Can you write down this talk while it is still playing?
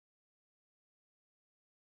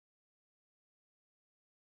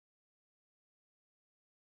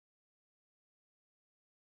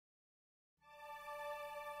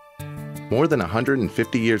More than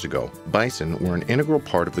 150 years ago, bison were an integral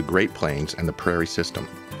part of the Great Plains and the prairie system.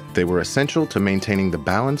 They were essential to maintaining the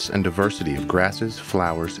balance and diversity of grasses,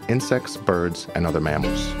 flowers, insects, birds, and other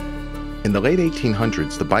mammals. In the late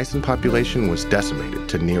 1800s, the bison population was decimated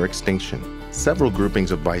to near extinction. Several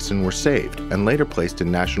groupings of bison were saved and later placed in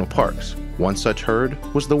national parks. One such herd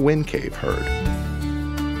was the Wind Cave herd.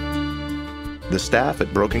 The staff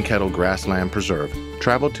at Broken Kettle Grassland Preserve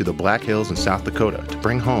traveled to the Black Hills in South Dakota to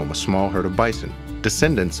bring home a small herd of bison,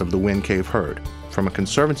 descendants of the Wind Cave herd, from a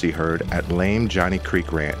Conservancy herd at Lame Johnny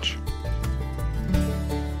Creek Ranch.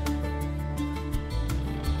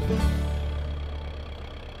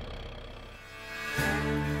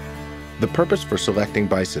 The purpose for selecting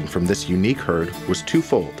bison from this unique herd was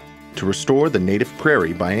twofold: to restore the native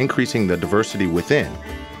prairie by increasing the diversity within,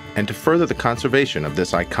 and to further the conservation of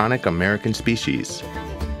this iconic American species.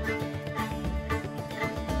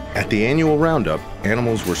 At the annual roundup,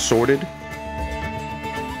 animals were sorted,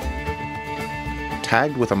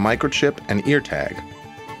 tagged with a microchip and ear tag.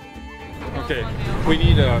 Okay, we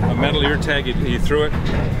need a metal ear tag. You threw it.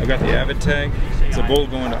 I've got the Avid tag. It's a bull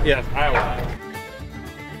going to, yeah, Iowa.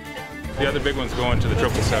 The other big one's going to the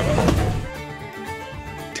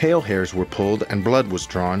 777. Tail hairs were pulled and blood was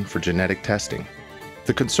drawn for genetic testing.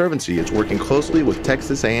 The Conservancy is working closely with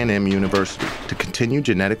Texas A&M University to continue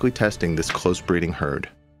genetically testing this close breeding herd.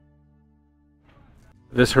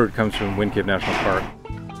 This herd comes from Wind Cave National Park.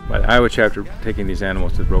 By the Iowa chapter taking these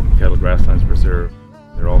animals to the Broken Kettle Grasslands Preserve,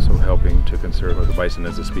 they're also helping to conserve the bison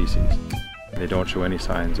as a species. They don't show any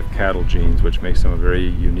signs of cattle genes, which makes them a very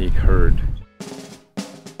unique herd.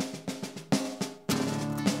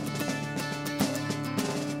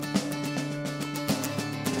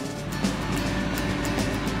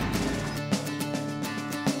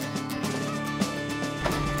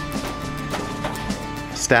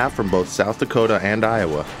 Staff from both South Dakota and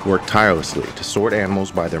Iowa work tirelessly to sort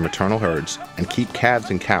animals by their maternal herds and keep calves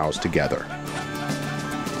and cows together.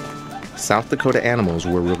 South Dakota animals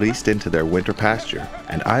were released into their winter pasture,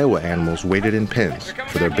 and Iowa animals waited in pens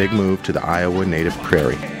for their big move to the Iowa native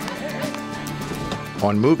prairie.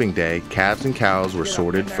 On moving day, calves and cows were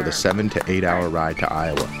sorted for the 7 to 8 hour ride to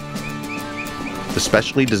Iowa. The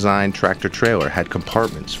specially designed tractor trailer had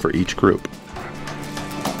compartments for each group.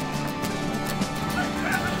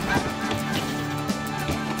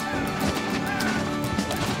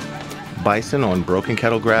 Bison on Broken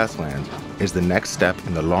Kettle Grasslands is the next step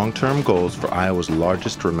in the long-term goals for Iowa's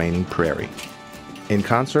largest remaining prairie. In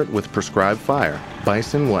concert with prescribed fire,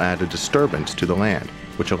 bison will add a disturbance to the land,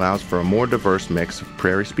 which allows for a more diverse mix of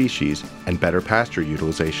prairie species and better pasture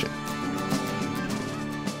utilization.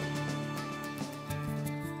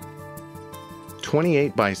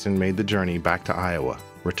 "28 bison made the journey back to Iowa,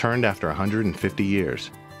 returned after 150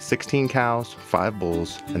 years. 16 cows, 5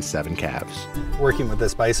 bulls, and 7 calves. Working with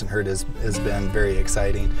this bison herd has been very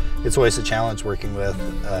exciting. It's always a challenge working with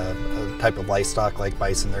a type of livestock like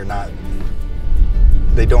bison.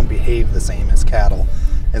 They don't behave the same as cattle,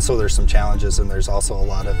 and so there's some challenges, and there's also a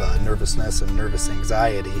lot of nervousness and nervous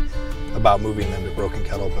anxiety about moving them to Broken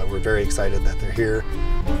Kettle, but we're very excited that they're here.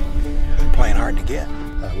 They're playing hard to get.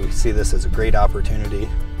 We see this as a great opportunity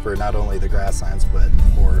for not only the grasslands, but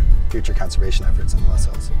for future conservation efforts in Loess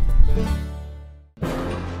Hills.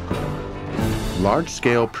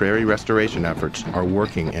 Large-scale prairie restoration efforts are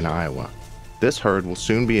working in Iowa. This herd will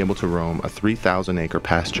soon be able to roam a 3,000-acre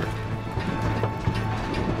pasture.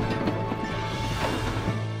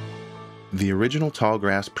 The original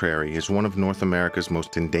tallgrass prairie is one of North America's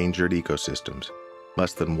most endangered ecosystems.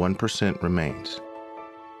 Less than 1% remains.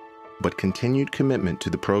 But continued commitment to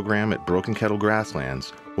the program at Broken Kettle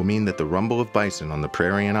Grasslands will mean that the rumble of bison on the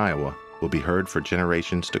prairie in Iowa will be heard for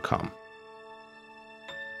generations to come.